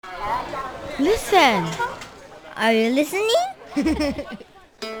Listen, Are you listening?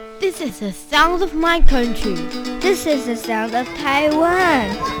 this is the sound of my country. This is the sound of Taiwan.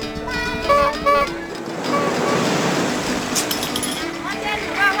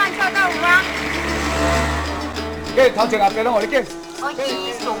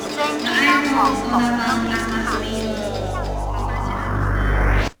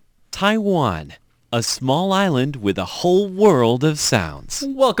 Taiwan, a small island with a whole world of sounds.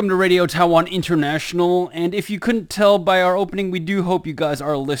 Welcome to Radio Taiwan International, and if you couldn't tell by our opening, we do hope you guys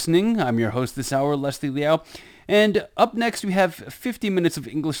are listening. I'm your host this hour, Leslie Liao, and up next we have 50 minutes of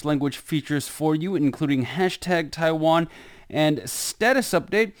English language features for you, including Hashtag Taiwan and Status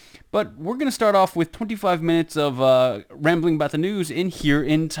Update, but we're going to start off with 25 minutes of rambling about the news here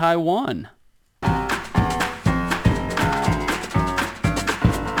in Taiwan.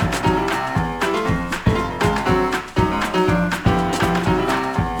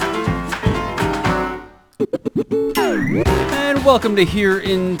 And welcome to Here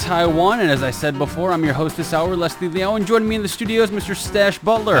in Taiwan, and as I said before, I'm your host this hour, Leslie Liao, and joining me in the studio is Mr. Stash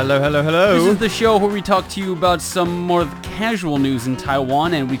Butler. Hello. This is the show where we talk to you about some more casual news in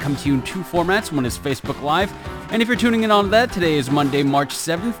Taiwan, and we come to you in two formats. One is Facebook Live, and if you're tuning in on that, today is Monday, March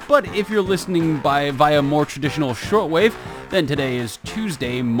 7th, but if you're listening via more traditional shortwave, then today is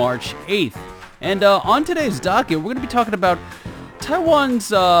Tuesday, March 8th. And on today's docket, we're going to be talking about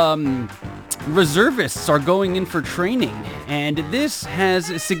Taiwan's reservists are going in for training, and this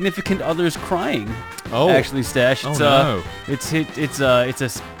has significant others crying. Oh, actually, Stash. It's no. It's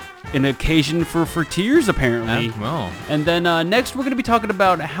an occasion for tears apparently. Well, And then next, we're going to be talking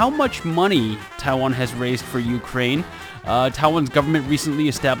about how much money Taiwan has raised for Ukraine. Taiwan's government recently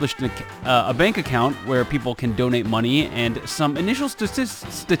established a bank account where people can donate money, and some initial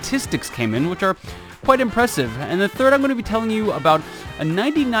statistics came in, which are quite impressive. And the third, I'm going to be telling you about a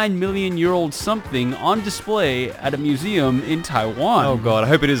 99-million-year-old something on display at a museum in Taiwan. oh God, I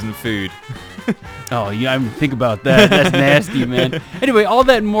hope it isn't food. Oh, yeah, I mean, think about that. That's nasty, man. Anyway, all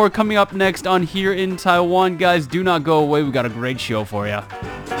that and more coming up next on Here in Taiwan. Guys, do not go away. We've got a great show for you.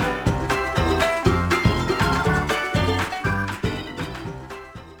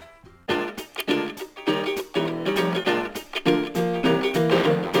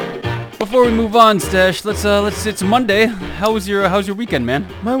 Before we move on, Stash, it's Monday. How's your weekend, man?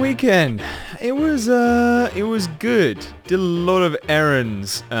 My weekend, it was good. Did a lot of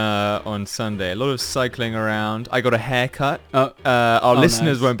errands on Sunday. A lot of cycling around. I got a haircut. Our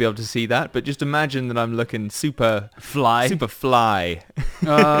listeners nice. won't be able to see that, but just imagine that I'm looking super Fly. fly.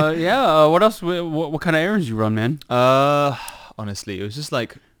 Yeah. What else? What kind of errands you run, man? Honestly, it was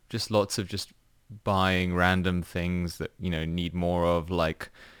just lots of just buying random things that need more of, like.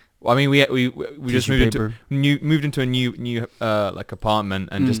 I mean, we just Tissue moved into a new like apartment,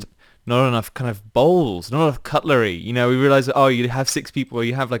 and just not enough kind of bowls, not enough cutlery. We realized that, you have 6 people, or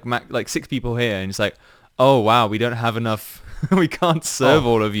you have like 6 people here, and it's like, oh wow, we don't have enough. We can't serve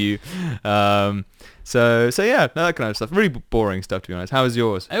all of you. So yeah, that kind of stuff. Really boring stuff, to be honest. How was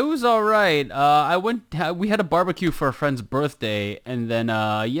yours? It was all right. We had a barbecue for a friend's birthday, and then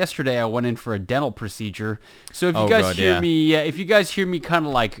yesterday I went in for a dental procedure. So if you guys if you guys hear me kind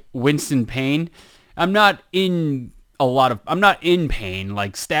of like wince in pain, I'm not in pain.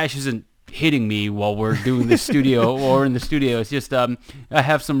 Like, Stash isn't hitting me while we're doing the studio or in the studio. It's just I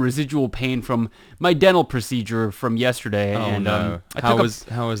have some residual pain from my dental procedure from yesterday. Oh and no! How was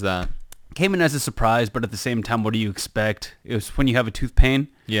that? Came in as a surprise, but at the same time, what do you expect? It was when you have a tooth pain.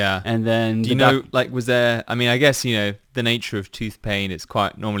 Yeah. And then was there, I mean, I guess, the nature of tooth pain, it's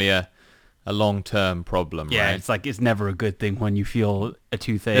quite normally a long-term problem, yeah, right? it's like it's never a good thing when you feel a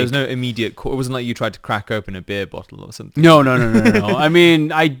toothache. There was no immediate, it wasn't like you tried to crack open a beer bottle or something. No. I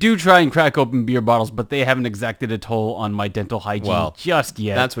mean, I do try and crack open beer bottles, but they haven't exacted a toll on my dental hygiene just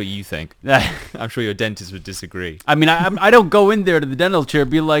yet. That's what you think. I'm sure your dentist would disagree. I mean, I don't go in there to the dental chair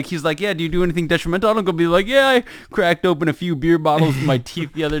he's like, yeah, do you do anything detrimental? I don't go be like, yeah, I cracked open a few beer bottles with my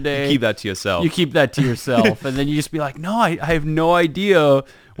teeth the other day. You keep that to yourself. You keep that to yourself. And then you just be like, no, I have no idea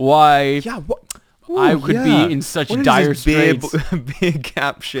why I could be in such dire straits. Beer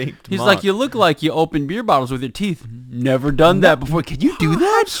cap shaped. He's like, you look like you open beer bottles with your teeth. Never done that before. Can you do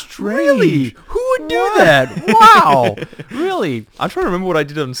that? Strange. Really? Who would do that? Wow. Really? I'm trying to remember what I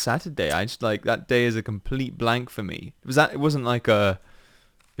did on Saturday. I just that day is a complete blank for me. It wasn't like a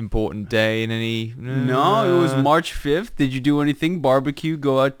important day in any... No, it was March 5th. Did you do anything? Barbecue?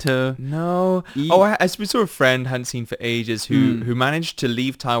 Go out to... No. Eat? Oh, I saw a friend hadn't seen for ages who managed to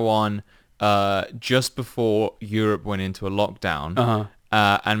leave Taiwan just before Europe went into a lockdown,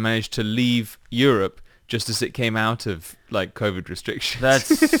 and managed to leave Europe just as it came out of like COVID restrictions. That's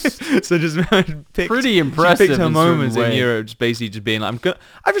so just pretty impressive. She picked her in moments in way. Europe, just basically just being like,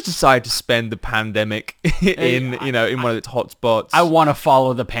 I've just decided to spend the pandemic in in one of its hotspots. I want to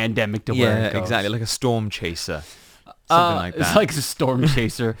follow the pandemic to where it goes. Exactly, like a storm chaser. Something like that. It's like a storm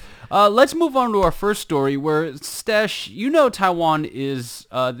chaser. Let's move on to our first story where, Stash, Taiwan is,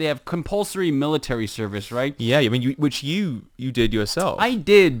 they have compulsory military service, right? Yeah, I mean, which you did yourself. I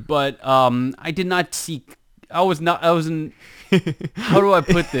did, but I did not seek, how do I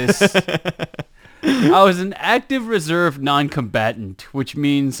put this? I was an active reserve non-combatant, which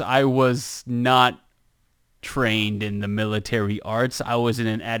means I was not trained in the military arts. I was in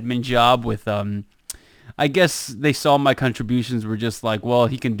an admin job with, I guess they saw my contributions were just like, well,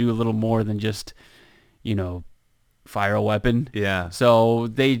 he can do a little more than just, fire a weapon. Yeah. So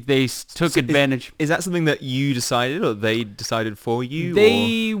they took advantage. Is that something that you decided or they decided for you?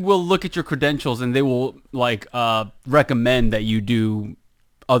 They will look at your credentials and they will recommend that you do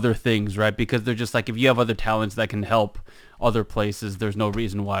other things, right? Because they're just like, if you have other talents that can help other places, there's no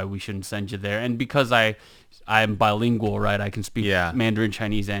reason why we shouldn't send you there. And because I'm bilingual, right? I can speak Mandarin,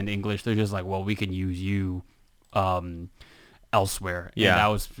 Chinese, and English. They're just like, well, we can use you elsewhere. Yeah. And I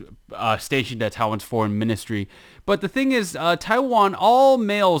was stationed at Taiwan's foreign ministry. But the thing is, Taiwan, all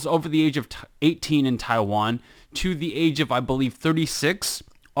males over the age of 18 in Taiwan to the age of, I believe, 36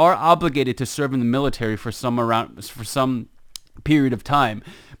 are obligated to serve in the military for some period of time.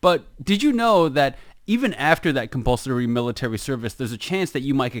 But did you know that even after that compulsory military service, there's a chance that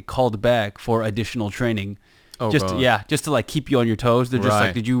you might get called back for additional training? Oh, just God. Just to like keep you on your toes. They're just Right.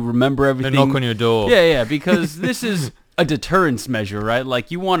 like, did you remember everything? They knock on your door. Yeah, because this is a deterrence measure, right?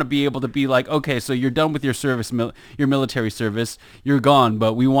 Like you want to be able to be like, okay, so you're done with your service, your military service, you're gone,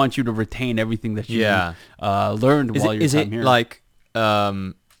 but we want you to retain everything that you learned while you're here. Like,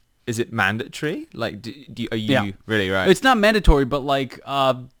 is it mandatory? Like, are you really right? It's not mandatory, but like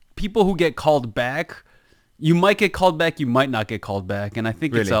people who get called back, you might get called back, you might not get called back, and I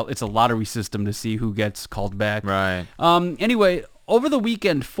think it's a lottery system to see who gets called back. Right. Anyway, over the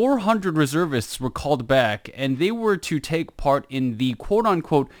weekend, 400 reservists were called back, and they were to take part in the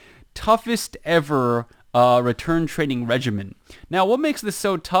quote-unquote toughest ever return training regimen. Now, what makes this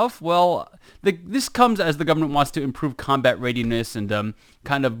so tough? Well, this comes as the government wants to improve combat readiness and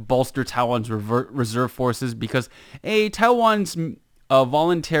kind of bolster Taiwan's reserve forces because Taiwan's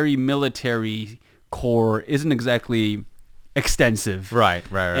voluntary military corps isn't exactly extensive. Right.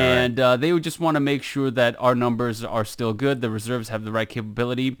 And they would just want to make sure that our numbers are still good, the reserves have the right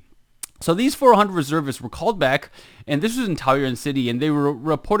capability. So these 400 reservists were called back, and this was in Taoyuan City, and they were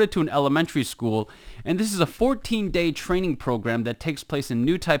reported to an elementary school. And this is a 14-day training program that takes place in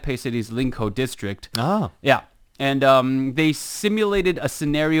New Taipei City's Linkou district. Oh. Yeah. And they simulated a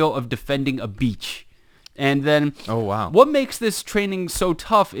scenario of defending a beach. And then what makes this training so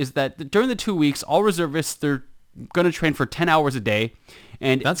tough is that during the 2 weeks, all reservists, they're going to train for 10 hours a day.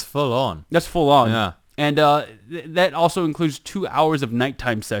 And that's full on. That's full on. Yeah. And that also includes 2 hours of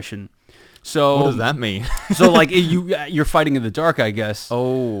nighttime session. So what does that mean? So like you're fighting in the dark, I guess.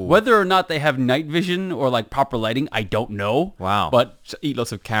 Oh. Whether or not they have night vision or like proper lighting, I don't know. Wow. But just eat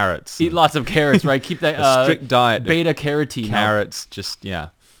lots of carrots. Eat lots of carrots, right? Keep that a strict diet. Beta carotene. Carrots, just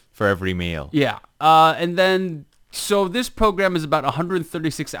for every meal. Yeah. And then so this program is about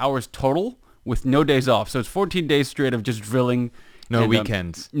 136 hours total with no days off. So it's 14 days straight of just drilling. No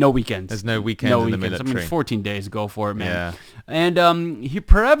weekends. No weekends. There's no weekends in the military. I mean, 14 days. Go for it, man. Yeah. And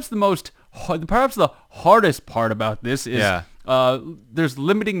perhaps the hardest part about this is there's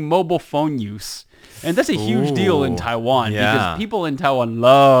limiting mobile phone use. And that's a huge deal in Taiwan because people in Taiwan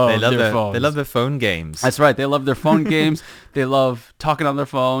love their phones. They love their phone games. That's right. They love their phone games. They love talking on their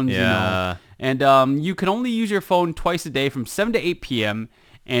phones. Yeah. And you can only use your phone twice a day from 7 to 8 p.m.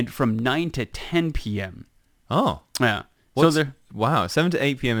 and from 9 to 10 p.m. Oh. Yeah. Wow, 7 to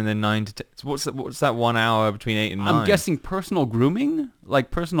 8 p.m. and then 9 to 10. So what's that 1 hour between 8 and 9? I'm guessing personal grooming, like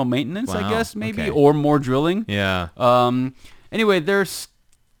personal maintenance, Wow, I guess, maybe, okay. or more drilling. Yeah. Anyway,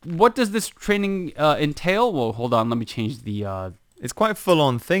 what does this training entail? Well, hold on, let me change the... It's quite a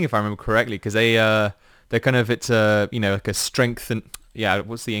full-on thing, if I remember correctly, because they're kind of, it's like a strength and... Yeah,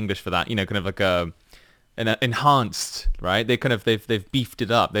 what's the English for that? Kind of like an enhanced, right? They've beefed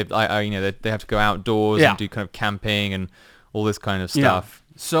it up. They have to go outdoors and do kind of camping and all this kind of stuff.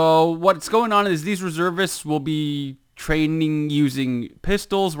 Yeah. So what's going on is these reservists will be training using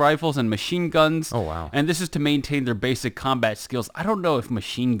pistols, rifles, and machine guns. Oh wow! And this is to maintain their basic combat skills. I don't know if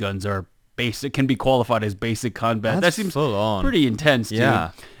machine guns can be qualified as basic combat. That seems full on. Pretty intense, dude.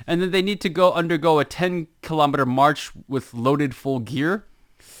 Yeah. And then they need to undergo a 10-kilometer march with loaded full gear.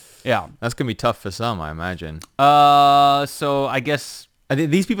 Yeah. That's going to be tough for some, I imagine. So I guess I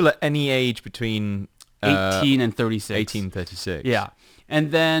think these people are any age between 18 and 36. 18 and 36. Yeah.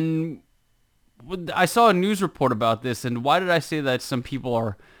 And then I saw a news report about this, and why did I say that some people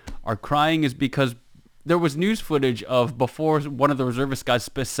are crying is because there was news footage of before one of the reservists got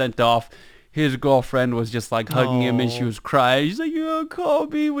sent off, his girlfriend was just like hugging him and she was crying. She's like, call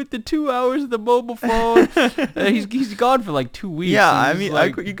me with the 2 hours of the mobile phone. He's gone for like 2 weeks. Yeah, I mean,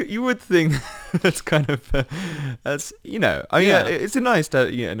 like, you would think that's kind of, that's, it's a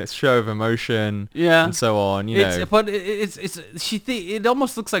nice show of emotion and so on, But it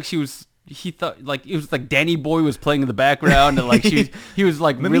almost looks like he thought like it was like Danny Boy was playing in the background and like he was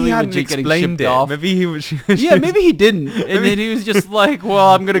like maybe really he legit getting shipped off. Maybe he was. Maybe he didn't, and then he was just like,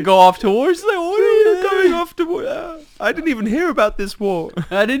 "Well, I'm gonna go off to war." She's like, "What are you going off to war? I didn't even hear about this war.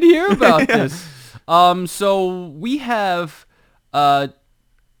 I didn't hear about this." So we have, but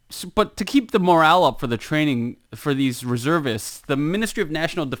to keep the morale up for the training for these reservists, the Ministry of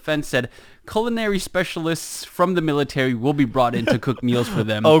National Defense said culinary specialists from the military will be brought in to cook meals for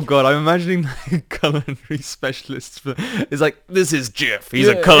them. Oh God, I'm imagining like culinary specialists. It's like, this is Jeff. He's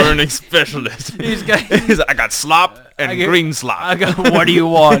a culinary specialist. He's like, I got slop and green slop. What do you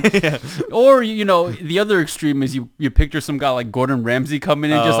want? Or the other extreme is you picture some guy like Gordon Ramsay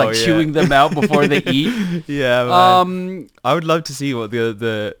coming in just chewing them out before they eat. Yeah. Man. I would love to see what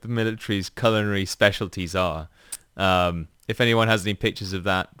the military's culinary specialties are. If anyone has any pictures of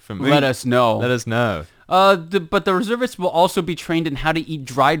that let us know. Let us know. But the reservists will also be trained in how to eat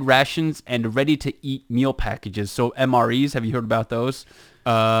dried rations and ready-to-eat meal packages. So MREs, have you heard about those?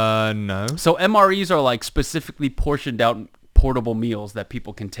 No. So MREs are like specifically portioned out portable meals that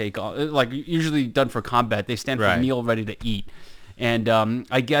people can take on, like usually done for combat. They stand for meal ready to eat. And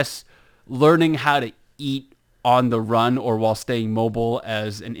I guess learning how to eat on the run or while staying mobile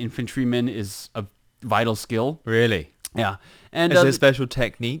as an infantryman is a vital skill. Really? Yeah. And is there a special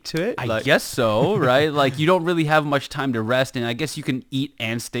technique to it? I guess so, right? Like you don't really have much time to rest, and I guess you can eat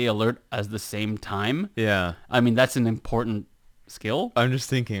and stay alert at the same time. Yeah. I mean, that's an important skill. I'm just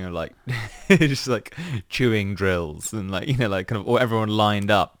thinking of like just like chewing drills and like like kind of or everyone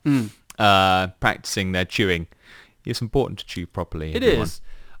lined up practicing their chewing. It's important to chew properly. It is.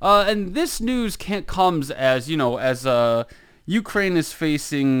 And this news comes as Ukraine is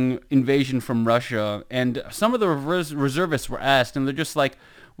facing invasion from Russia, and some of the reservists were asked, and they're just like,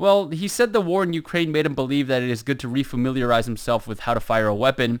 well, he said the war in Ukraine made him believe that it is good to refamiliarize himself with how to fire a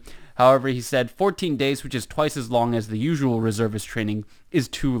weapon. However, he said 14 days, which is twice as long as the usual reservist training, is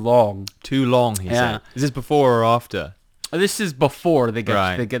too long. Too long, he said. Is this before or after? This is before they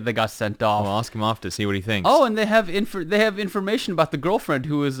got sent off. I'll ask him after, see what he thinks. Oh, and they have information about the girlfriend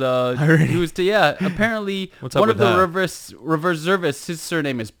who was apparently one of the reservists. His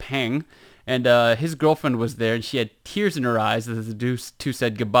surname is Pang, and his girlfriend was there, and she had tears in her eyes as the two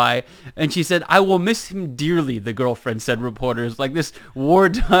said goodbye. And she said, "I will miss him dearly." The girlfriend said, reporters, like this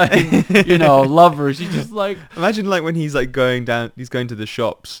wartime, lover. She's just like, imagine like when he's like going to the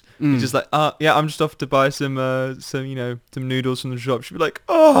shops. He's just like, I'm just off to buy some noodles from the shop. She'd be like,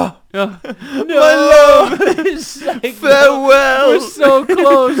 oh, no, my love, like, farewell. We're so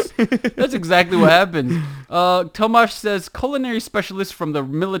close. That's exactly what happens. Tomasz says culinary specialists from the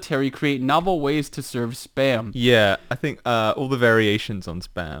military create novel ways to serve Spam. Yeah, I think all the variations on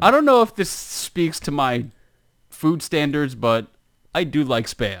Spam. I don't know if this speaks to my food standards, but I do like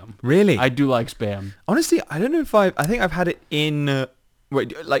Spam. Really? I do like Spam. Honestly, I don't know if I think I've had it in...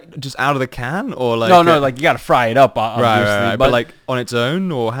 Wait, like just out of the can or like no, like you gotta fry it up, obviously. Right. But like on its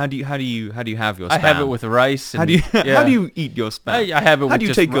own, or how do you have your Spam? I have it with rice. And, how do you eat your Spam? I have it with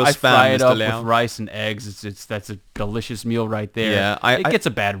your Spam, I fry it up Liao? with rice and eggs. That's a delicious meal right there. Yeah, it gets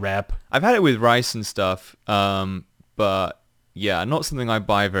a bad rap. I've had it with rice and stuff, but yeah, not something I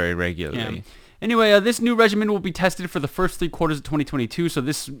buy very regularly. Yeah. Anyway, this new regimen will be tested for the first 3 quarters of 2022. So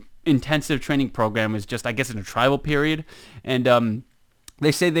this intensive training program is just, I guess, in a trial period, and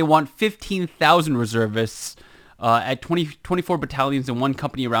they say they want 15,000 reservists at 24 battalions in one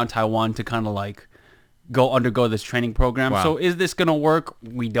company around Taiwan to kind of like undergo this training program. Wow. So is this going to work?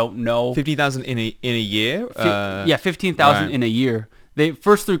 We don't know. 15,000 in a year? 15,000 in a year. They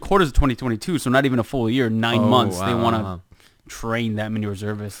first 3 quarters of 2022, so not even a full year, 9 months. Wow. They want to train that many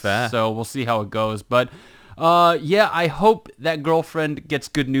reservists. Fair. So we'll see how it goes. But I hope that girlfriend gets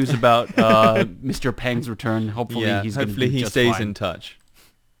good news about Mr. Pang's return. Hopefully he stays in touch.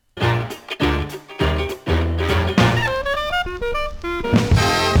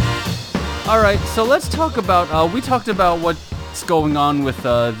 All right, so let's talk about, we talked about what what's going on with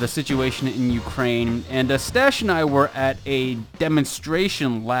the situation in Ukraine. And Stash and I were at a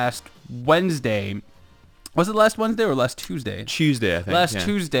demonstration last Wednesday. Was it last Wednesday or last Tuesday? Tuesday, I think. Last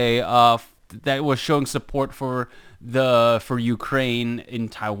Tuesday, that was showing support for Ukraine in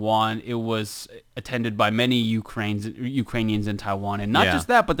Taiwan. It was attended by many Ukrainians in Taiwan, and not just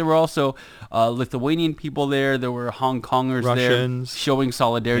that, but there were also Lithuanian people there. There were Hong Kongers Russians there showing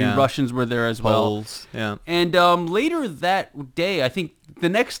solidarity. Yeah. Russians were there as well. Poles, yeah. And later that day, I think the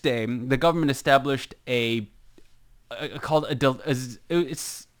next day, the government established it's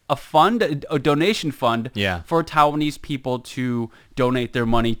a fund, a donation fund for Taiwanese people to donate their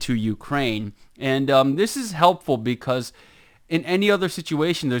money to Ukraine. And this is helpful because in any other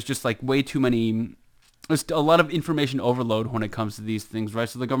situation, there's just like way too many, there's a lot of information overload when it comes to these things, right?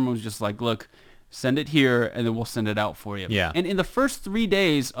 So the government was just like, look, send it here and then we'll send it out for you. Yeah. And in the first 3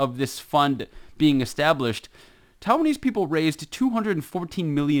 days of this fund being established, Taiwanese people raised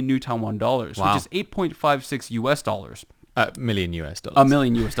 214 million new Taiwan dollars, which is $8.56 US. $1 million. $1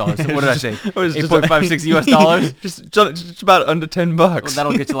 million US. What did I say? 8.56 US dollars. just about under $10. Well,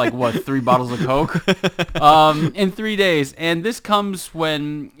 that'll get you like what, 3 bottles of Coke in 3 days. And this comes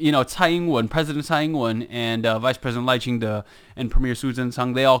when President Tsai Ing-wen and Vice President Lai Ching-te and Premier Su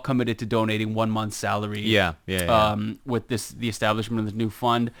Tseng-sang, they all committed to donating 1 month's salary. With the establishment of this new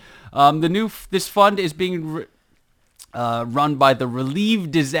fund. This fund is being run by the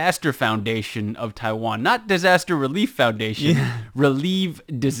Relieve Disaster Foundation of Taiwan, not Disaster Relief Foundation. Relieve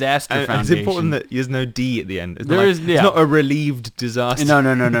Disaster Foundation. It's important that there's no D at the end. It's It's not a relieved disaster. No.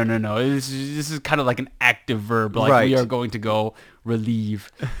 This is kind of like an active verb. Like we are going to go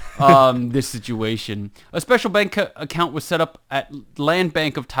relieve this situation. A special bank account was set up at Land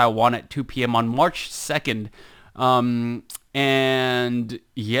Bank of Taiwan at 2 p.m. on March 2nd. And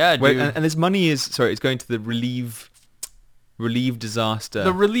this money is it's going to the Relieve Disaster.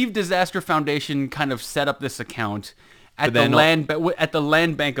 The Relieve Disaster Foundation kind of set up this account at the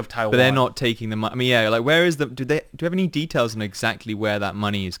Land Bank of Taiwan. But they're not taking the money. I mean, where is do you have any details on exactly where that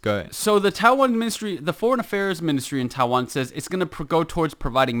money is going? So the Taiwan Ministry, the Foreign Affairs Ministry in Taiwan says it's going to go towards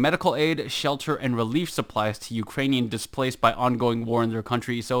providing medical aid, shelter, and relief supplies to Ukrainians displaced by ongoing war in their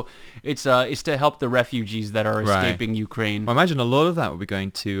country. So it's to help the refugees that are escaping Ukraine. Well, I imagine a lot of that will be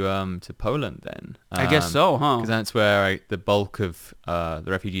going to Poland then. I guess so, huh? Because that's where the bulk of the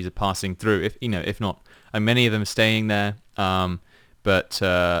refugees are passing through. If not. And many of them are staying there, but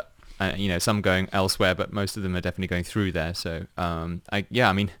some going elsewhere. But most of them are definitely going through there. So,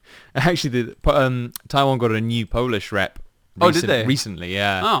 actually, Taiwan got a new Polish rep. Did they? Recently,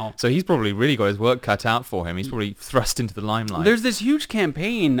 yeah. Oh. So he's probably really got his work cut out for him. He's probably thrust into the limelight. There's this huge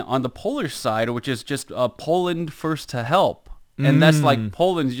campaign on the Polish side, which is just Poland First to Help. And that's like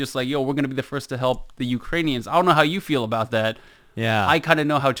Poland's just like, yo, we're going to be the first to help the Ukrainians. I don't know how you feel about that. Yeah, I kind of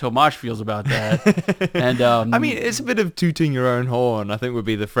know how Tomasz feels about that. And I mean, it's a bit of tooting your own horn, I think would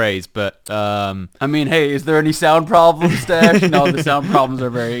be the phrase. But I mean, hey, is there any sound problems, Stash? No, the sound problems are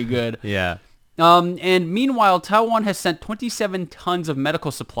very good. Yeah. And meanwhile, Taiwan has sent 27 tons of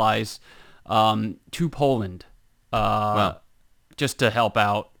medical supplies to Poland, just to help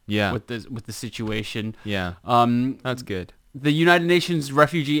out with the situation. Yeah. That's good. The United Nations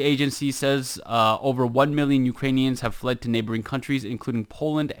Refugee Agency says over 1 million Ukrainians have fled to neighboring countries, including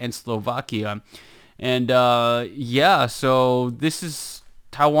Poland and Slovakia. And so this is,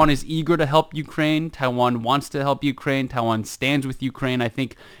 Taiwan is eager to help Ukraine. Taiwan wants to help Ukraine. Taiwan stands with Ukraine. I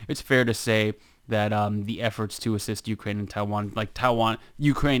think it's fair to say that the efforts to assist Ukraine and Taiwan,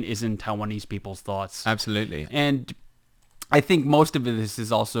 Ukraine is in Taiwanese people's thoughts. Absolutely. And I think most of this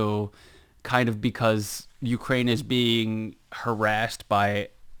is also kind of because Ukraine is being harassed by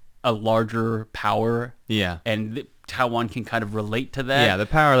a larger power. Yeah. And Taiwan can kind of relate to that. Yeah, the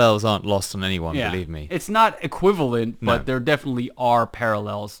parallels aren't lost on anyone, believe me. It's not equivalent, but there definitely are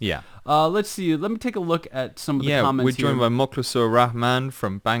parallels. Yeah. Let's see. Let me take a look at some of the comments here. We're joined by Moklasur Rahman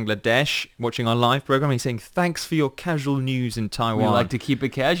from Bangladesh, watching our live program. He's saying, thanks for your casual news in Taiwan. We like to keep it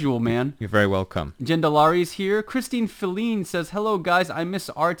casual, man. You're very welcome. Jendalari's here. Christine Feline says, hello, guys. I miss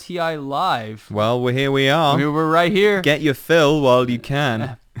RTI Live. Well, here we are. We're right here. Get your fill while you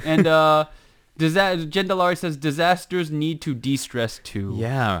can. And Jendalari says, disasters need to de-stress too.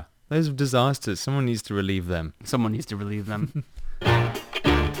 Yeah, those disasters. Someone needs to relieve them. Someone needs to relieve them.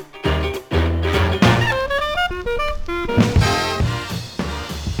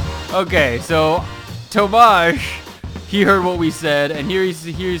 Okay, so Tomasz, he heard what we said, and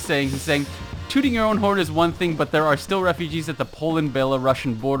he's saying, tooting your own horn is one thing, but there are still refugees at the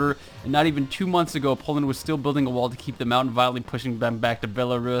Poland-Belarusian border, and not even 2 months ago, Poland was still building a wall to keep them out and violently pushing them back to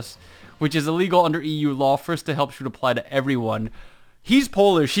Belarus. which is illegal under EU law. First to help should apply to everyone. He's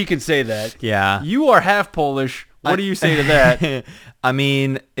Polish. He can say that. Yeah. You are half Polish. What do you say to that? I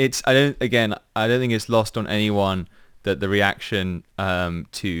mean, I don't think it's lost on anyone that the reaction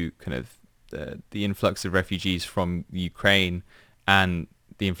to kind of the influx of refugees from Ukraine and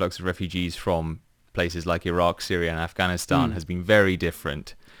the influx of refugees from places like Iraq, Syria, and Afghanistan has been very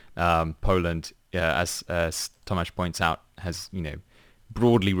different. Poland, as Tomasz points out, has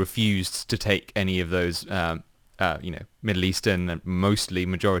broadly refused to take any of those Middle Eastern and mostly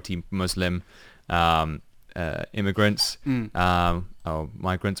majority Muslim immigrants or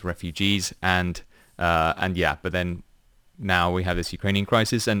migrants, refugees, and but then now we have this Ukrainian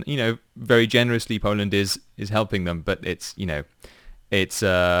crisis, and very generously Poland is helping them, but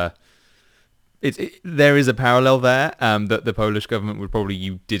there is a parallel there that the Polish government would probably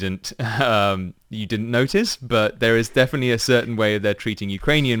you didn't notice, but there is definitely a certain way they're treating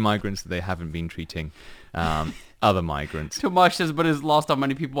Ukrainian migrants that they haven't been treating other migrants. Tomasz says, but it's lost on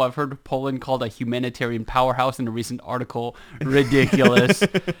many people. I've heard Poland called a humanitarian powerhouse in a recent article. Ridiculous.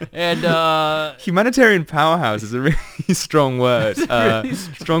 And humanitarian powerhouse is a really strong word. Really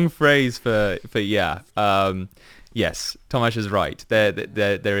strong phrase for yes, Tomasz is right.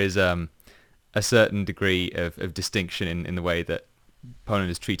 There is a certain degree of distinction in the way that Poland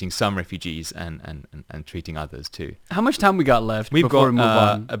is treating some refugees and treating others too. How much time we got left We've before got we move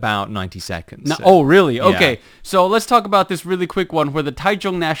on? About 90 seconds. No, so. Oh, really? Yeah. Okay. So let's talk about this really quick one where the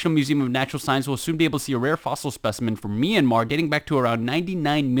Taichung National Museum of Natural Science will soon be able to see a rare fossil specimen from Myanmar dating back to around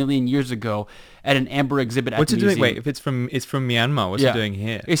 99 million years ago at an amber exhibit at What's the it museum. doing? Wait, if it's from Myanmar, what's it doing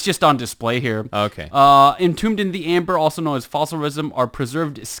here? It's just on display here. Okay. Entombed in the amber, also known as fossil resin, are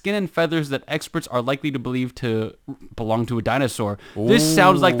preserved skin and feathers that experts are likely to believe to belong to a dinosaur. Ooh. This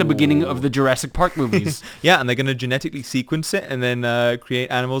sounds like the beginning of the Jurassic Park movies. Yeah, and they're going to genetically sequence it and then create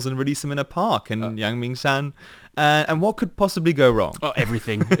animals and release them in a park in Yangmingshan. And what could possibly go wrong? Oh,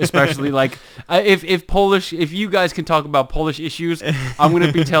 everything, especially like if you guys can talk about Polish issues, I'm going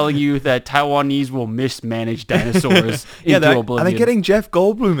to be telling you that Taiwanese will mismanage dinosaurs into oblivion. And they're getting Jeff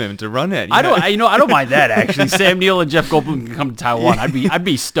Goldblum in to run it. I don't mind that actually. Sam Neill and Jeff Goldblum can come to Taiwan. I'd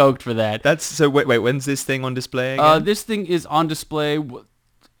be stoked for that. That's so. Wait, when's this thing on display again? This thing is on display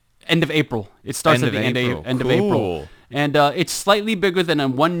end of April. It starts at the end of April. And it's slightly bigger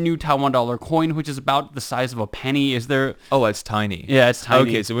than one new Taiwan dollar coin, which is about the size of a penny. Is there? Oh, it's tiny. Yeah, it's tiny.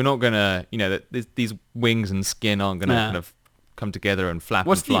 Okay, so we're not gonna, these wings and skin aren't gonna kind of come together and flap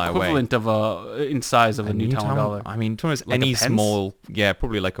What's and fly away. What's the equivalent in size of a new Taiwan dollar? I mean, to be honest, like any small,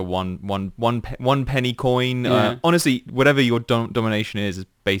 probably like a one penny coin. Yeah. Honestly, whatever your denomination is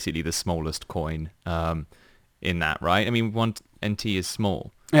basically the smallest coin in that, right? I mean, 1 NT is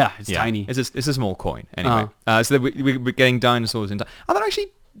small. Yeah, it's tiny. It's a small coin. Anyway, so we're getting dinosaurs in. Are there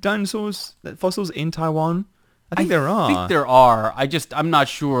actually fossils in Taiwan? I think there are. I think there are. I'm not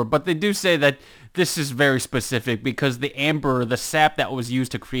sure, but they do say that this is very specific because the amber, the sap that was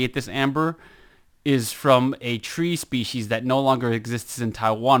used to create this amber, is from a tree species that no longer exists in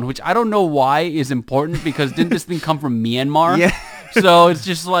Taiwan, which I don't know why is important because didn't this thing come from Myanmar? Yeah. So it's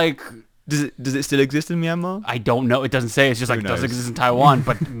just like. Does it still exist in Myanmar? I don't know. It doesn't say. It's just like it does exist in Taiwan,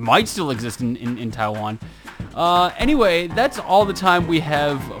 but might still exist in Taiwan. Anyway, that's all the time we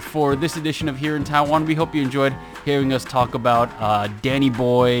have for this edition of Here in Taiwan. We hope you enjoyed hearing us talk about Danny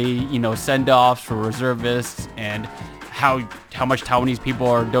Boy, send-offs for reservists, and how much Taiwanese people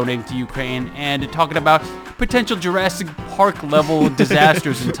are donating to Ukraine, and talking about potential Jurassic Park level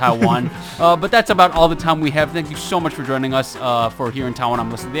disasters in Taiwan. But that's about all the time we have. Thank you so much for joining us for Here in Taiwan.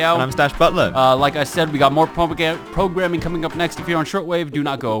 I'm Leslie Liao. And I'm Stash Butler. Like I said, we got more programming coming up next. If you're on shortwave, do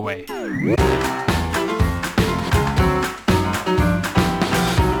not go away.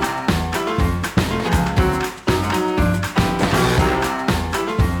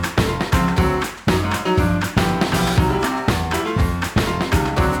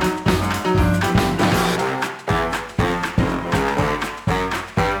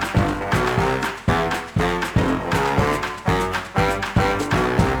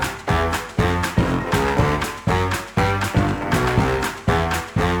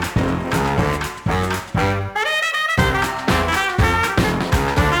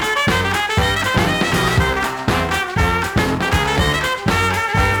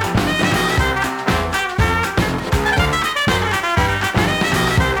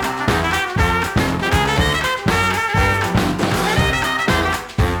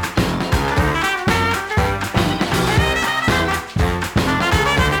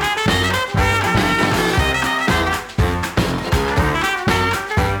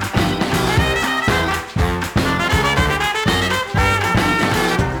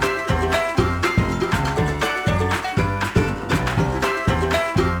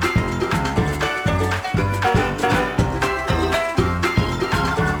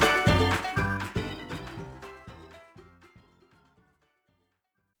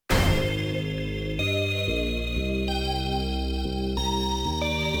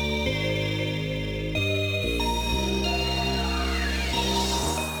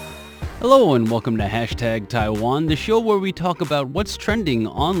 Hello and welcome to Hashtag Taiwan, the show where we talk about what's trending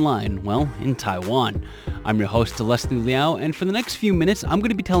online, well, in Taiwan. I'm your host, Leslie Liao, and for the next few minutes, I'm going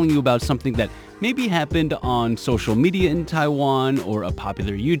to be telling you about something that maybe happened on social media in Taiwan, or a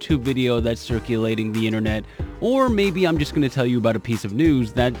popular YouTube video that's circulating the internet, or maybe I'm just going to tell you about a piece of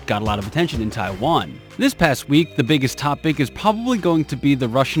news that got a lot of attention in Taiwan. This past week, the biggest topic is probably going to be the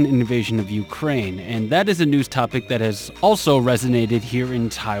Russian invasion of Ukraine, and that is a news topic that has also resonated here in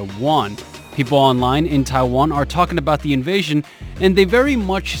Taiwan. People online in Taiwan are talking about the invasion, and they very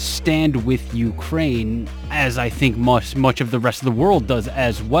much stand with Ukraine, as I think much of the rest of the world does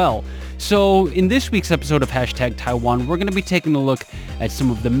as well. So in this week's episode of Hashtag Taiwan, we're going to be taking a look at some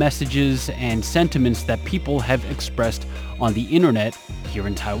of the messages and sentiments that people have expressed on the internet here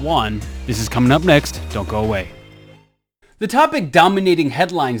in Taiwan. This is coming up next. Don't go away. The topic dominating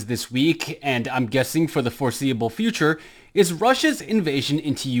headlines this week, and I'm guessing for the foreseeable future, is Russia's invasion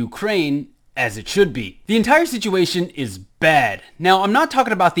into Ukraine, as it should be. The entire situation is bad. Now, I'm not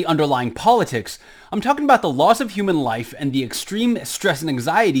talking about the underlying politics. I'm talking about the loss of human life and the extreme stress and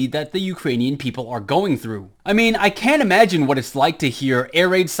anxiety that the Ukrainian people are going through. I mean, I can't imagine what it's like to hear air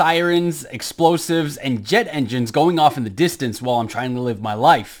raid sirens, explosives, and jet engines going off in the distance while I'm trying to live my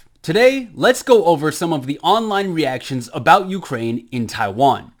life. Today, let's go over some of the online reactions about Ukraine in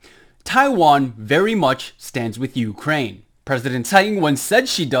Taiwan. Taiwan very much stands with Ukraine. President Tsai Ing-wen said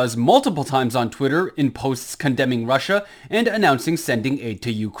she does multiple times on Twitter in posts condemning Russia and announcing sending aid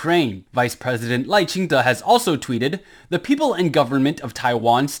to Ukraine. Vice President Lai Ching-te has also tweeted, "The people and government of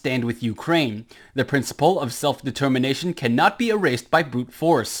Taiwan stand with Ukraine. The principle of self-determination cannot be erased by brute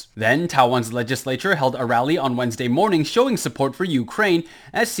force." Then, Taiwan's legislature held a rally on Wednesday morning showing support for Ukraine,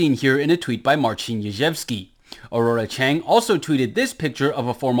 as seen here in a tweet by Marcin Yezhevsky. Aurora Chang also tweeted this picture of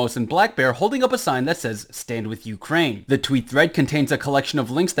a Formosan black bear holding up a sign that says, "Stand with Ukraine." The tweet thread contains a collection of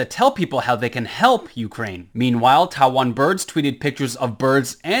links that tell people how they can help Ukraine. Meanwhile, Taiwan Birds tweeted pictures of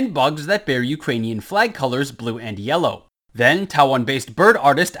birds and bugs that bear Ukrainian flag colors, blue and yellow. Then, Taiwan-based bird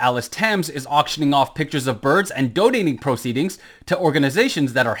artist Alice Tams is auctioning off pictures of birds and donating proceedings to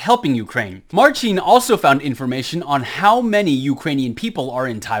organizations that are helping Ukraine. Marcin also found information on how many Ukrainian people are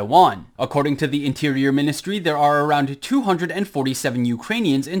in Taiwan. According to the Interior Ministry, there are around 247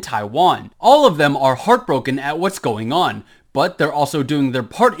 Ukrainians in Taiwan. All of them are heartbroken at what's going on, but they're also doing their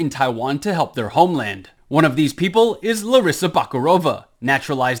part in Taiwan to help their homeland. One of these people is Larissa Bakarova,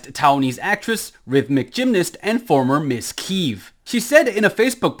 naturalized Taiwanese actress, rhythmic gymnast, and former Miss Kyiv. She said in a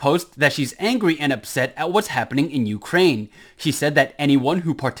Facebook post that she's angry and upset at what's happening in Ukraine. She said that anyone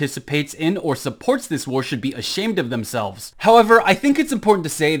who participates in or supports this war should be ashamed of themselves. However, I think it's important to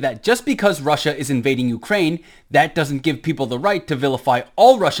say that just because Russia is invading Ukraine, that doesn't give people the right to vilify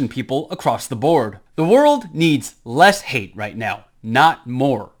all Russian people across the board. The world needs less hate right now, not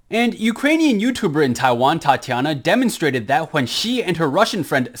more. And Ukrainian YouTuber in Taiwan, Tatiana, demonstrated that when she and her Russian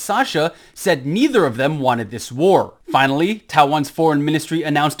friend Sasha said neither of them wanted this war. Finally, Taiwan's foreign ministry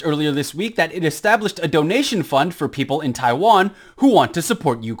announced earlier this week that it established a donation fund for people in Taiwan who want to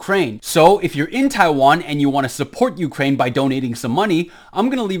support Ukraine. So if you're in Taiwan and you want to support Ukraine by donating some money, I'm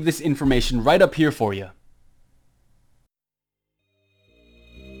going to leave this information right up here for you.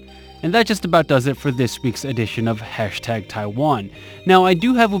 And that just about does it for this week's edition of Hashtag Taiwan. Now, I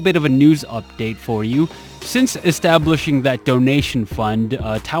do have a bit of a news update for you. Since establishing that donation fund,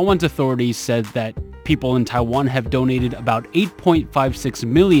 Taiwan's authorities said that people in Taiwan have donated about $8.56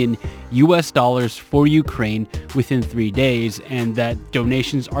 million for Ukraine within 3 days, and that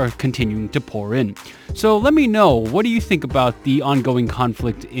donations are continuing to pour in. So let me know, what do you think about the ongoing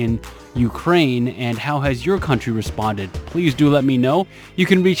conflict in Ukraine, and how has your country responded? Please do let me know. You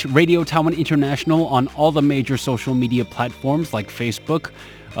can reach Radio Taiwan International on all the major social media platforms like Facebook.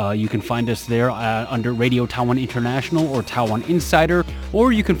 You can find us there under Radio Taiwan International or Taiwan Insider,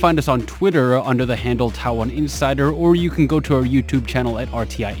 or you can find us on Twitter under the handle Taiwan Insider, or you can go to our YouTube channel at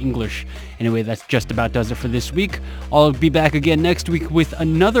RTI English. Anyway, that's just about does it for this week. I'll be back again next week with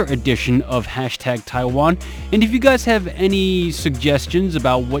another edition of Hashtag Taiwan. And if you guys have any suggestions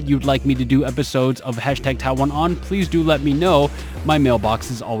about what you'd like me to do episodes of Hashtag Taiwan on, please do let me know. My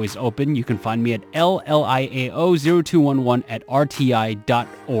mailbox is always open. You can find me at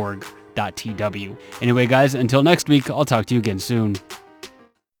liao0211@rti.org.tw. Anyway, guys, until next week, I'll talk to you again soon.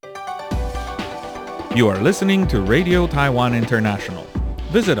 You are listening to Radio Taiwan International.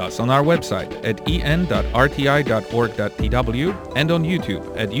 Visit us on our website at en.rti.org.tw and on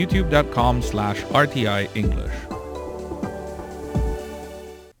YouTube at youtube.com/RTI English.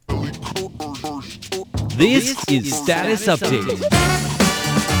 This is Status Update.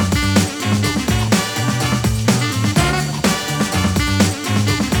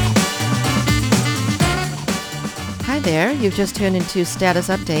 there. You've just tuned into Status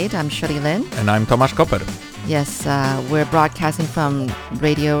Update. I'm Shirley Lin. And I'm Tomasz Koper. Yes, we're broadcasting from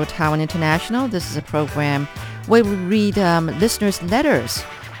Radio Taiwan International. This is a program where we read listeners' letters.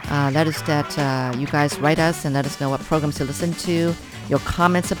 Letters that you guys write us and let us know what programs you listen to, your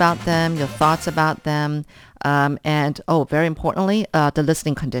comments about them, your thoughts about them, and very importantly, the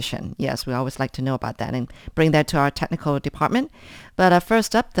listening condition. Yes, we always like to know about that and bring that to our technical department. But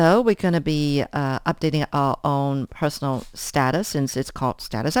first up, though, we're going to be updating our own personal status since it's called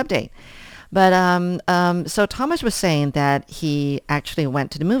Status Update. But so Thomas was saying that he actually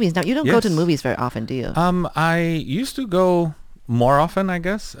went to the movies. Now, you don't go to the movies very often, do you? I used to go more often, I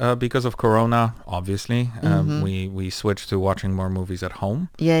guess, because of Corona, obviously. We switched to watching more movies at home.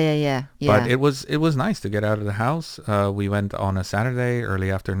 Yeah. But it was nice to get out of the house. We went on a Saturday,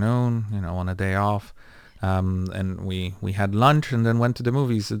 early afternoon, on a day off. And we had lunch and then went to the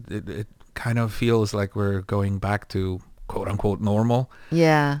movies. It kind of feels like we're going back to quote-unquote normal.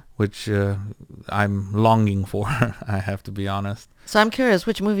 Yeah. Which I'm longing for, I have to be honest. So I'm curious,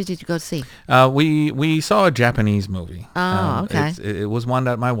 which movies did you go see? We saw a Japanese movie. Oh, okay. It was one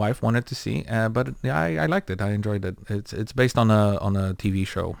that my wife wanted to see, but yeah, I liked it. I enjoyed it. It's based on a TV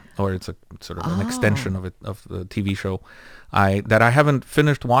show, or it's a sort of an extension of the TV show. That I haven't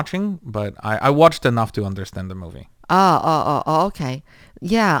finished watching, but I watched enough to understand the movie. Oh, okay.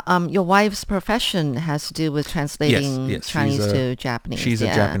 Yeah, your wife's profession has to do with translating yes, Chinese to Japanese. She's a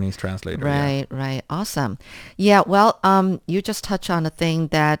Japanese translator. Right. Awesome. Yeah, well, you just touched on a thing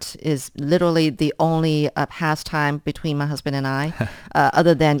that is literally the only pastime between my husband and I,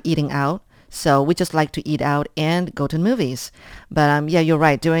 other than eating out. So we just like to eat out and go to movies. But yeah, you're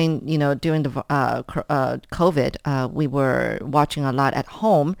right. During the COVID, we were watching a lot at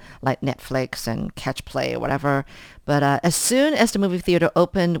home, like Netflix and Catch Play or whatever. But as soon as the movie theater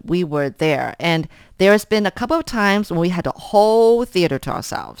opened, we were there. And there's been a couple of times when we had the whole theater to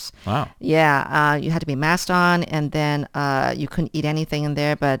ourselves. Wow. Yeah, you had to be masked on, and then you couldn't eat anything in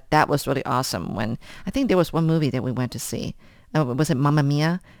there. But that was really awesome. When I think there was one movie that we went to see. Was it Mamma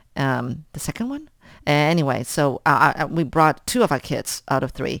Mia? The second one? Anyway, so we brought 2 of our kids out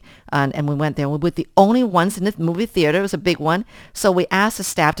of 3, and we went there. We were the only ones in the movie theater. It was a big one. So we asked the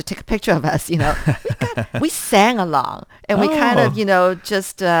staff to take a picture of us, We sang along, and we kind of,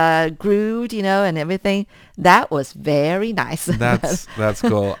 just grooved, and everything. That was very nice. That's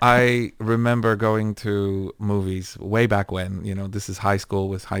cool. I remember going to movies way back when, this is high school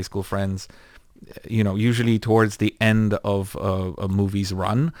with high school friends. Usually towards the end of a movie's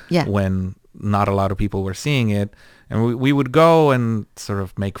run, when not a lot of people were seeing it, and we would go and sort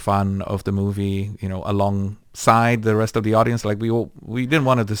of make fun of the movie, alongside the rest of the audience. Like we didn't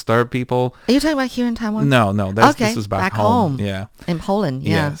want to disturb people. Are you talking about here in Taiwan? No, this was back home. Yeah, in Poland.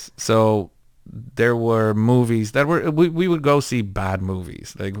 Yeah. Yes. So there were movies that we would go see bad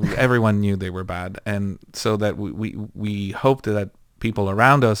movies. Like everyone knew they were bad, and so that we hoped that people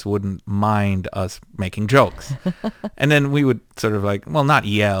around us wouldn't mind us making jokes. And then we would sort of not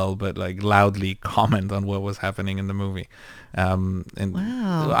yell, but loudly comment on what was happening in the movie. And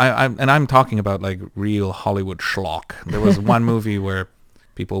wow. I'm talking about real Hollywood schlock. There was one movie where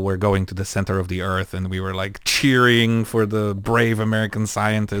people were going to the center of the earth and we were cheering for the brave American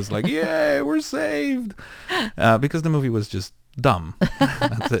scientists, yay, we're saved. Because the movie was just dumb.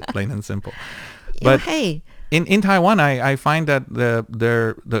 That's it, plain and simple. But hey, In Taiwan, I find that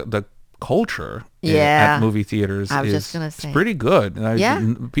the culture at movie theaters is pretty good.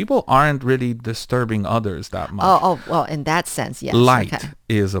 People aren't really disturbing others that much. Well, in that sense, yes. Light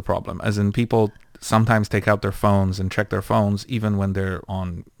is a problem, as in people sometimes take out their phones and check their phones even when they're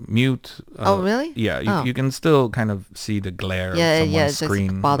on mute. Really? Yeah, you can still kind of see the glare of someone's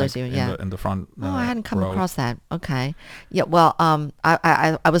screen. It bothers you, in the front I hadn't come row. across that. Okay. Yeah, well,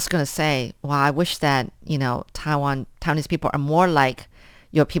 I was going to say, I wish that, Taiwanese people are more like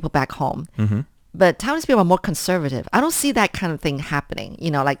your people back home. Mm-hmm. But Taiwanese people are more conservative. I don't see that kind of thing happening,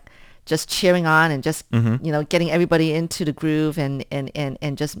 just cheering on and just getting everybody into the groove and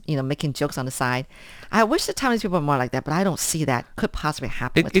just making jokes on the side. I wish the Taiwanese people were more like that, but I don't see that could possibly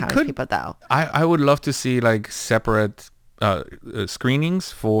happen with Taiwanese people though. I would love to see separate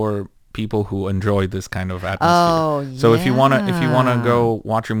screenings for people who enjoy this kind of atmosphere. So if you wanna go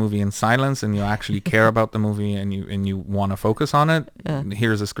watch your movie in silence and you actually care about the movie and you wanna focus on it,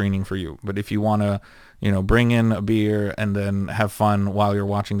 here's a screening for you. But if you wanna bring in a beer and then have fun while you're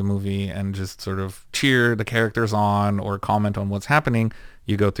watching the movie and just sort of cheer the characters on or comment on what's happening,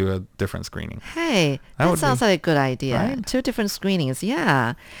 you go to a different screening. Hey, that sounds like a good idea. Right? 2 different screenings,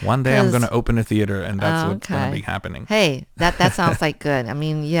 yeah. One day I'm going to open a theater and that's what's going to be happening. Hey, that sounds like good. I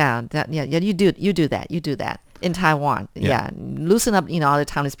mean, you do that. in Taiwan. Yeah. Loosen up, all the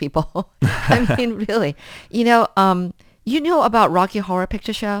Taiwanese people. I mean, really. You know about Rocky Horror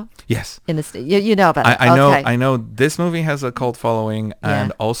Picture Show? Yes. In the you know about it. I know this movie has a cult following,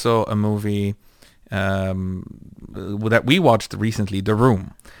 and also a movie that we watched recently, The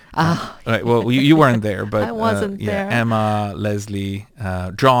Room. Right, well, you weren't there, but I wasn't there. Emma, Leslie,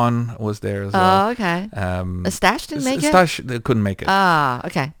 John was there as well. Oh, okay. Stash didn't make it? Stash couldn't make it.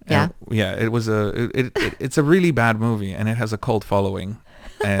 Okay. Yeah. It was it's a really bad movie, and it has a cult following,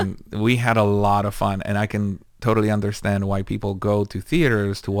 and we had a lot of fun, and I can totally understand why people go to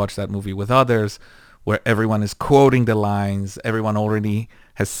theaters to watch that movie with others, where everyone is quoting the lines, everyone already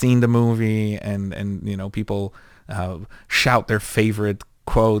has seen the movie, and people shout their favorite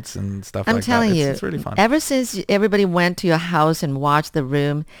quotes and stuff like that. I'm telling you, it's really fun. Ever since everybody went to your house and watched The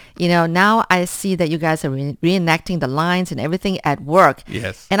Room, now I see that you guys are reenacting the lines and everything at work.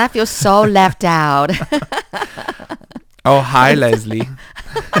 Yes. And I feel so left out. Oh, hi, Leslie.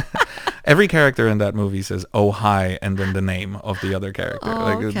 Every character in that movie says, "Oh, hi," and then the name of the other character.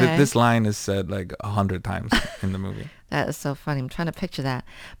 Okay. This line is said like 100 times in the movie. That is so funny. I'm trying to picture that.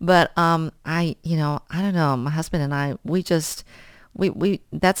 But I don't know. My husband and I, we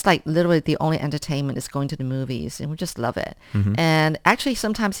that's like literally the only entertainment is going to the movies, and we just love it. And actually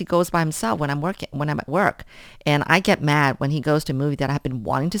sometimes he goes by himself when I'm at work, and I get mad when he goes to a movie that I've been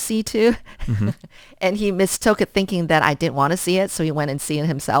wanting to see too. And he mistook it thinking that I didn't want to see it, so he went and see it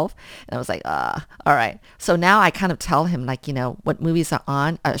himself, and I was like, all right. So now I kind of tell him what movies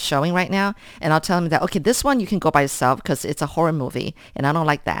are showing right now, and I'll tell him that, okay, this one you can go by yourself because it's a horror movie and I don't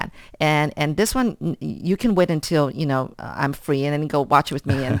like that, and this one you can wait until I'm free and then go watch it with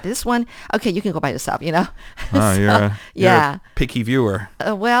me, and this one, okay, you can go by yourself, Oh, So, you're a picky viewer.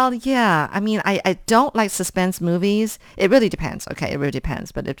 Well, yeah. I mean, I don't like suspense movies. It really depends. Okay, it really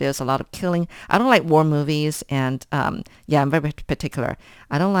depends. But if there's a lot of killing, I don't like war movies, and I'm very particular.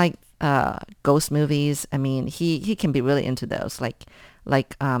 I don't like ghost movies. I mean, he can be really into those. Like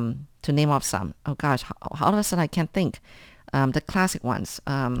to name off some. Oh gosh, all of a sudden I can't think. The classic ones,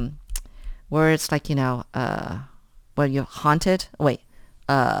 where it's like where you're haunted. Wait,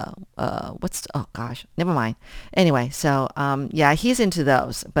 oh gosh, never mind. Anyway, so he's into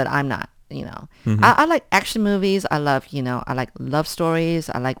those, but I'm not. I like action movies. I love I like love stories.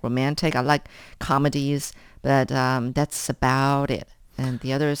 I like romantic. I like comedies, but that's about it. And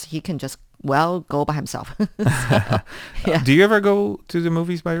the others, he can just go by himself. So, yeah. Do you ever go to the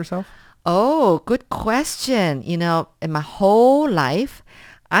movies by yourself? Oh, good question. In my whole life,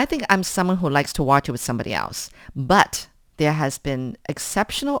 I think I'm someone who likes to watch it with somebody else. But there has been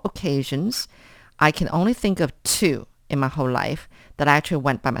exceptional occasions. I can only think of 2 in my whole life that I actually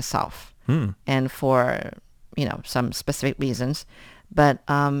went by myself. And for, some specific reasons. But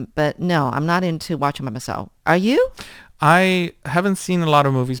no, I'm not into watching by myself. Are you? I haven't seen a lot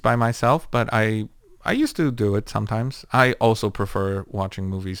of movies by myself, but I used to do it sometimes. I also prefer watching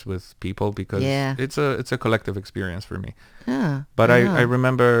movies with people because it's a collective experience for me. Yeah. But I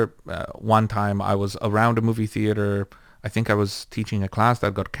remember one time I was around a movie theater. I think I was teaching a class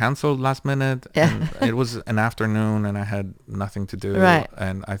that got canceled last minute. And it was an afternoon and I had nothing to do. Right.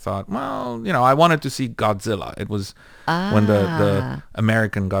 And I thought, well, I wanted to see Godzilla. It was when the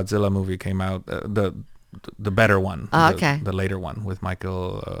American Godzilla movie came out, the better one. The later one with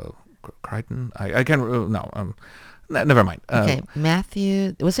Michael Crichton. I can't. Never mind. Okay,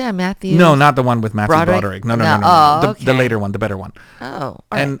 Matthew. Was there a Matthew? No, not the one with Matthew Broderick. No. Oh, the later one, the better one. Oh,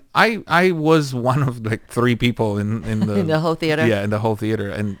 and I was one of like 3 people in the in the whole theater. Yeah, in the whole theater,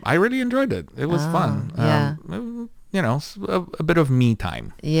 and I really enjoyed it. It was fun. Yeah. A bit of me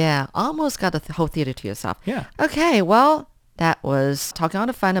time. Yeah, almost got the whole theater to yourself. Yeah. Okay, well, that was talking all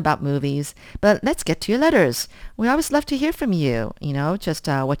the fun about movies, but let's get to your letters. We always love to hear from you, just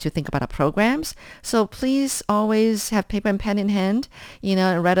what you think about our programs. So please always have paper and pen in hand,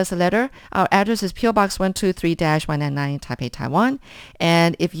 and write us a letter. Our address is PO Box 123-199 Taipei, Taiwan.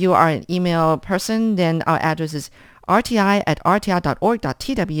 And if you are an email person, then our address is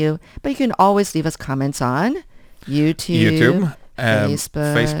rti@rti.org.tw. But you can always leave us comments on YouTube.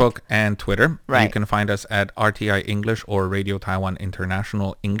 Facebook and Twitter. Right. You can find us at RTI English or Radio Taiwan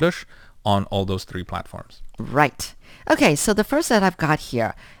International English on all those 3 platforms. Right. Okay, so the first that I've got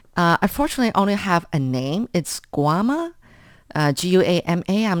here, unfortunately I only have a name. It's Guama, Guama.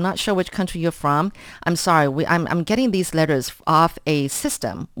 I'm not sure which country you're from. I'm sorry. I'm getting these letters off a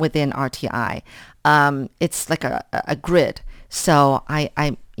system within RTI. It's like a grid. So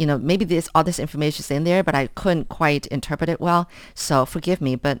I maybe all this information is in there, but I couldn't quite interpret it well. So forgive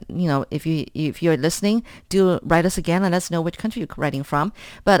me. But, if you're listening, do write us again. Let us know which country you're writing from.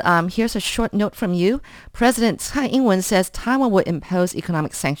 But here's a short note from you. President Tsai Ing-wen says Taiwan will impose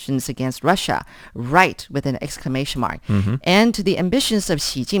economic sanctions against Russia. Right, with an exclamation mark. And to the ambitions of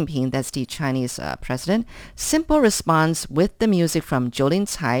Xi Jinping, that's the Chinese president, simple response with the music from Jolin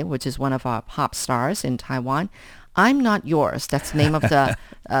Tsai, which is one of our pop stars in Taiwan. I'm Not Yours. That's the name of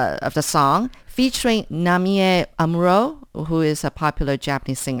the song, featuring Namie Amuro, who is a popular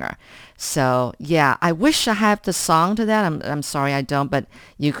Japanese singer. So yeah, I wish I had the song to that. I'm sorry I don't, but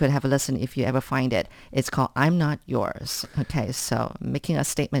you could have a listen if you ever find it. It's called I'm Not Yours. Okay, so making a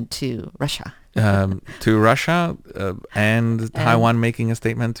statement to Russia. To Russia and Taiwan making a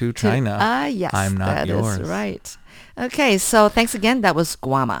statement to China. Yes, I'm not yours. That is right. Okay, so thanks again. That was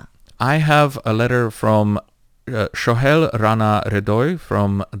Guama. I have a letter from Shohel Rana Redoy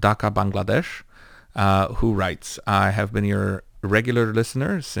from Dhaka, Bangladesh, who writes, I have been your regular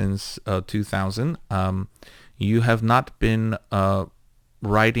listener since 2000. You have not been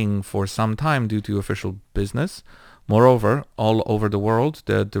writing for some time due to official business. Moreover, all over the world,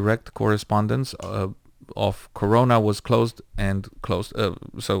 the direct correspondence of Corona was closed.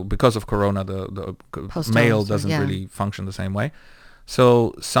 So because of Corona, the mail doesn't really function the same way.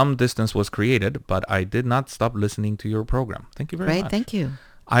 So some distance was created, but I did not stop listening to your program. Thank you very much. Great, thank you.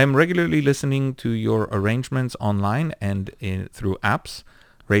 I am regularly listening to your arrangements online and through apps.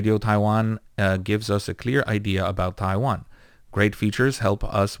 Radio Taiwan gives us a clear idea about Taiwan. Great features help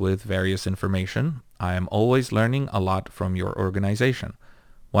us with various information. I am always learning a lot from your organization.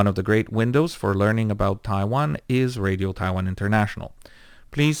 One of the great windows for learning about Taiwan is Radio Taiwan International.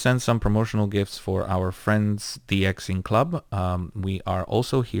 Please send some promotional gifts for our friends DXing Club. We are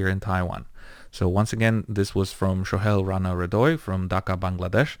also here in Taiwan. So once again, this was from Shohel Rana Redoy from Dhaka,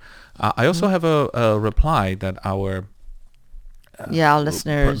 Bangladesh. I also have a reply that our our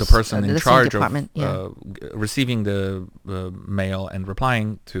listeners, the person in charge of receiving the mail and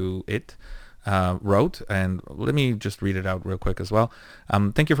replying to it wrote, and let me just read it out real quick as well.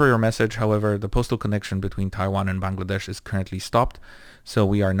 Thank you for your message. However, the postal connection between Taiwan and Bangladesh is currently stopped, so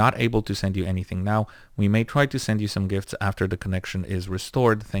we are not able to send you anything now. We may try to send you some gifts after the connection is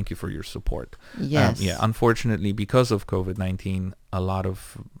restored. Thank you for your support. Yes. Unfortunately, because of COVID-19, a lot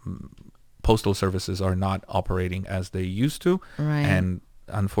of postal services are not operating as they used to. Right. And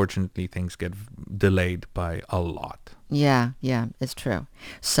unfortunately, things get delayed by a lot. Yeah, it's true.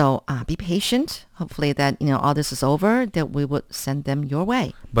 So be patient. Hopefully that, all this is over, that we would send them your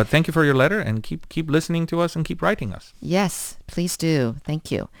way. But thank you for your letter, and keep listening to us and keep writing us. Yes, please do.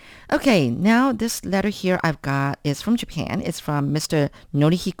 Thank you. Okay, now this letter here I've got is from Japan. It's from Mr.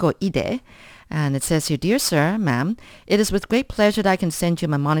 Norihiko Ide. And it says here, Dear Sir, Ma'am, it is with great pleasure that I can send you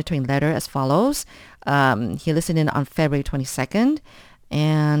my monitoring letter as follows. He listened in on February 22nd.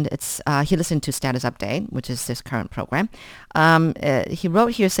 And it's he listened to Status Update, which is this current program. He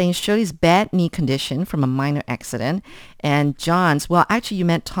wrote here saying Shirley's bad knee condition from a minor accident, and John's, well, actually you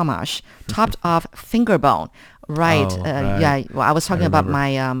meant Tomasz, topped off finger bone. Right. Right. Yeah. Well, I was talking about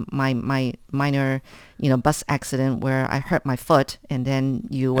my my minor, bus accident where I hurt my foot, and then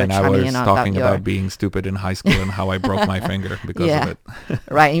you were chiming in on about being stupid in high school and how I broke my finger because of it.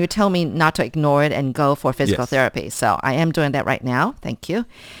 Right. And you tell me not to ignore it and go for physical therapy. So I am doing that right now. Thank you.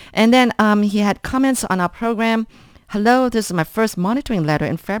 And then he had comments on our program. Hello, this is my first monitoring letter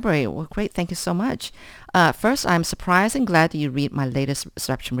in February. Well, great. Thank you so much. First, I'm surprised and glad that you read my latest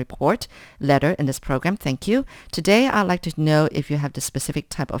reception report letter in this program. Thank you. Today, I'd like to know if you have the specific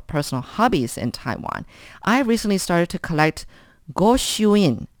type of personal hobbies in Taiwan. I recently started to collect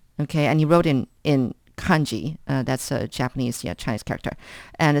goshuin, okay, and you wrote in kanji. That's a Japanese, Chinese character.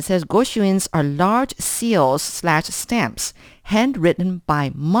 And it says goshuins are large seals/stamps handwritten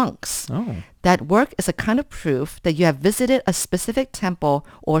by monks. Oh. That work is a kind of proof that you have visited a specific temple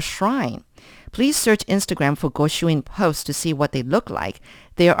or shrine. Please search Instagram for goshuin posts to see what they look like.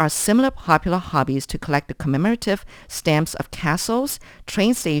 There are similar popular hobbies to collect the commemorative stamps of castles,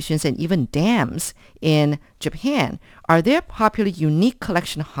 train stations, and even dams in Japan. Are there popular unique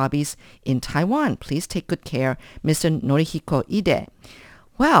collection hobbies in Taiwan? Please take good care, Mr. Norihiko Ide.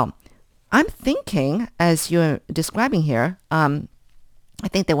 Well, I'm thinking, as you're describing here, I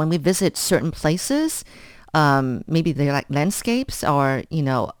think that when we visit certain places, maybe they're like landscapes or,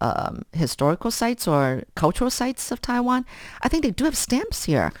 historical sites or cultural sites of Taiwan, I think they do have stamps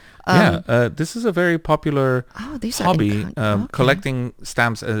here. This is a very popular hobby, okay. collecting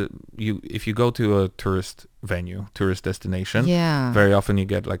stamps. If you go to a tourist destination, very often you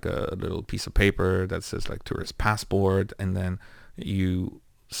get like a little piece of paper that says like tourist passport, and then you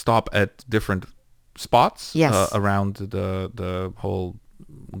stop at different spots Yes. around the whole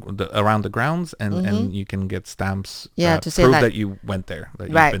around the grounds, and you can get stamps to say prove that, that you went there. That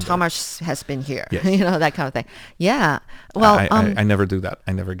you've right, been there. Thomas has been here. Yes. That kind of thing. Yeah. Well, I never do that.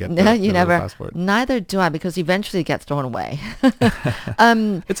 I never get no, the you never. passport. Neither do I, because eventually it gets thrown away.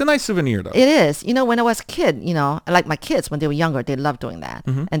 It's a nice souvenir, though. It is. When I was a kid, like my kids when they were younger, they loved doing that,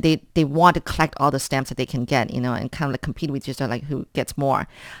 and they want to collect all the stamps that they can get, and kind of like compete with each other, like who gets more.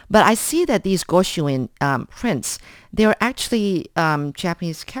 But I see that these Goshuin prints, they're actually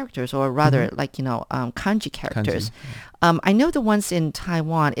Japanese characters, or rather like kanji characters. I know the ones in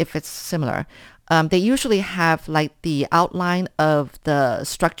Taiwan, if it's similar, they usually have like the outline of the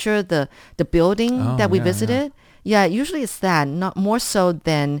structure, the building that we visited. Yeah, usually it's that, not more so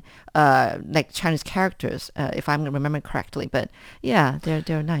than like Chinese characters, if I'm remembering correctly. But yeah,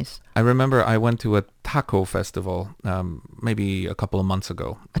 they're nice. I remember I went to a taco festival maybe a couple of months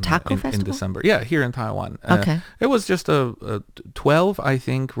ago. A taco in festival? December. Yeah, here in Taiwan. Okay. It was just 12, I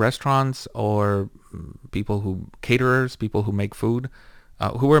think, restaurants or caterers, people who make food,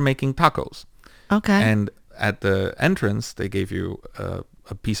 who were making tacos. Okay. And at the entrance, they gave you a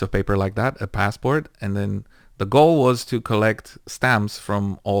piece of paper like that, a passport, and then the goal was to collect stamps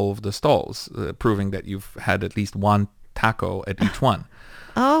from all of the stalls, proving that you've had at least one taco at each one.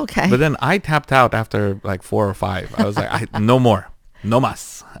 Oh, okay. But then I tapped out after like 4 or 5. I was like, no more. No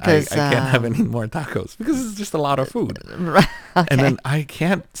mas. I can't have any more tacos because it's just a lot of food. Right. Okay. And then I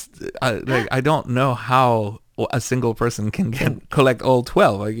can't, I don't know how a single person can collect all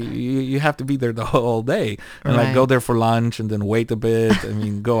 12. Like you have to be there the whole day and like go there for lunch and then wait a bit. I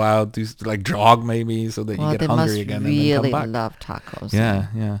mean, go out, do like jog maybe so that you get hungry again and then come back. Really love tacos.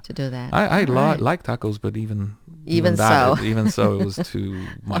 Yeah. To do that. I like tacos, but even so, it was too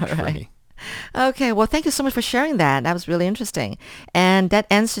much for me. Okay, well, thank you so much for sharing that. That was really interesting. And that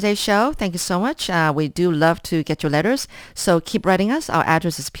ends today's show. Thank you so much. We do love to get your letters, so keep writing us. Our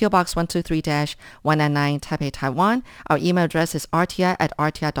address is PO Box 123-199 Taipei, Taiwan. Our email address is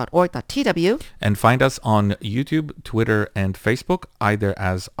rti@rti.org.tw. And find us on YouTube, Twitter, and Facebook, either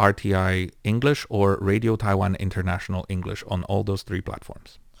as RTI English or Radio Taiwan International English on all those 3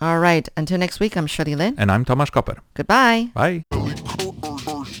 platforms. All right, until next week, I'm Shirley Lin. And I'm Tomasz Koper. Goodbye. Bye.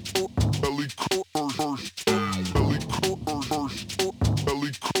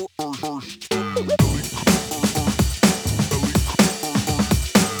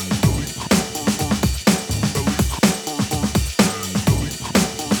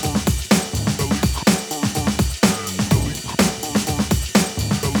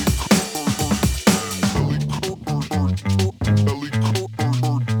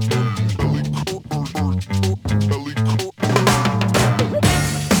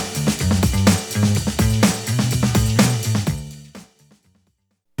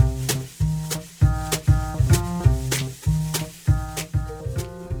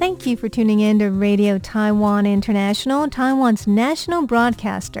 Thank you for tuning in to Radio Taiwan International, Taiwan's national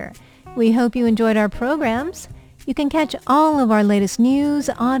broadcaster. We hope you enjoyed our programs. You can catch all of our latest news,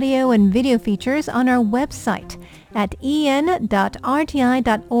 audio, and video features on our website at en.rti.org.tw.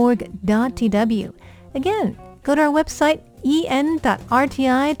 Again, go to our website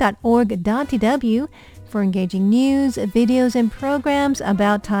en.rti.org.tw for engaging news, videos, and programs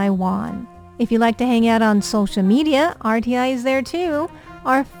about Taiwan. If you'd like to hang out on social media, RTI is there too.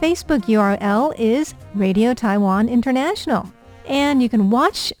 Our Facebook URL is Radio Taiwan International. And you can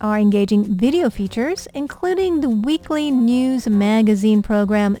watch our engaging video features, including the weekly news magazine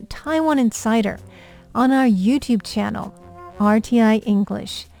program Taiwan Insider, on our YouTube channel, RTI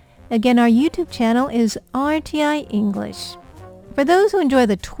English. Again, our YouTube channel is RTI English. For those who enjoy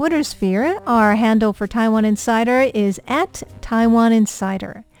the Twitter sphere, our handle for Taiwan Insider is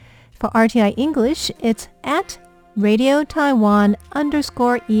 @TaiwanInsider. For RTI English, it's @Radio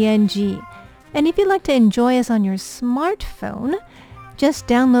Taiwan_ENG. And if you'd like to enjoy us on your smartphone, just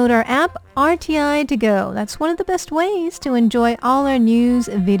download our app, RTI To Go. That's one of the best ways to enjoy all our news,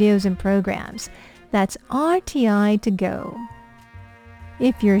 videos, and programs. That's RTI To Go.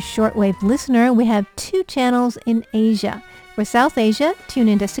 If you're a shortwave listener, we have 2 channels in Asia. For South Asia, tune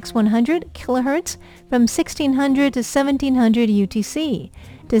into 6100 kilohertz from 1600 to 1700 UTC.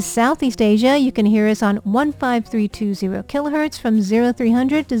 To Southeast Asia, you can hear us on 15320 kilohertz from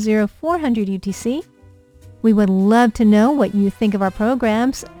 0300 to 0400 UTC. We would love to know what you think of our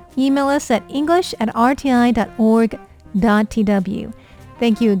programs. Email us at english@rti.org.tw.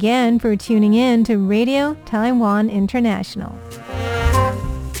 Thank you again for tuning in to Radio Taiwan International.